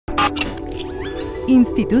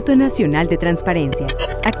Instituto Nacional de Transparencia,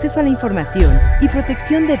 Acceso a la Información y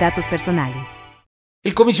Protección de Datos Personales.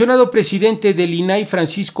 El comisionado presidente del INAI,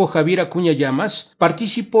 Francisco Javier Acuña Llamas,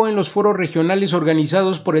 participó en los foros regionales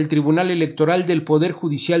organizados por el Tribunal Electoral del Poder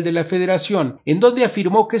Judicial de la Federación, en donde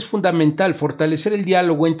afirmó que es fundamental fortalecer el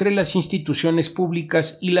diálogo entre las instituciones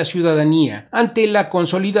públicas y la ciudadanía ante la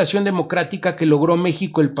consolidación democrática que logró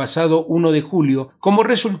México el pasado 1 de julio como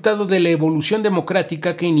resultado de la evolución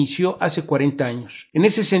democrática que inició hace 40 años. En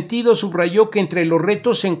ese sentido, subrayó que entre los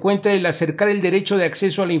retos se encuentra el acercar el derecho de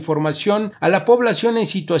acceso a la información a la población en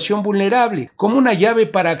situación vulnerable, como una llave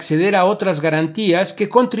para acceder a otras garantías que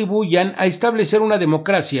contribuyan a establecer una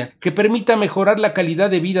democracia que permita mejorar la calidad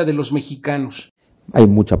de vida de los mexicanos. Hay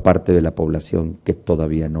mucha parte de la población que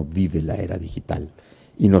todavía no vive la era digital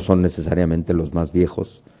y no son necesariamente los más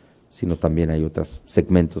viejos, sino también hay otros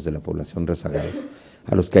segmentos de la población rezagados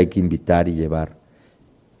a los que hay que invitar y llevar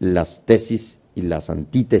las tesis y las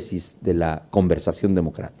antítesis de la conversación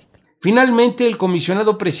democrática. Finalmente, el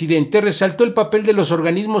comisionado presidente resaltó el papel de los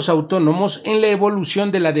organismos autónomos en la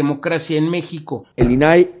evolución de la democracia en México. El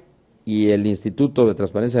INAI y el Instituto de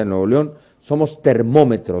Transparencia de Nuevo León somos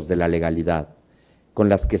termómetros de la legalidad con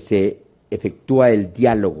las que se efectúa el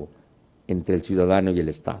diálogo entre el ciudadano y el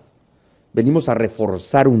Estado. Venimos a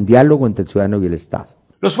reforzar un diálogo entre el ciudadano y el Estado.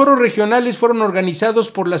 Los foros regionales fueron organizados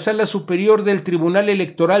por la Sala Superior del Tribunal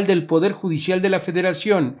Electoral del Poder Judicial de la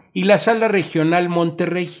Federación y la Sala Regional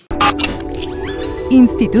Monterrey.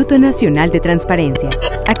 Instituto Nacional de Transparencia,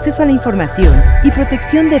 Acceso a la Información y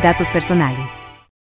Protección de Datos Personales.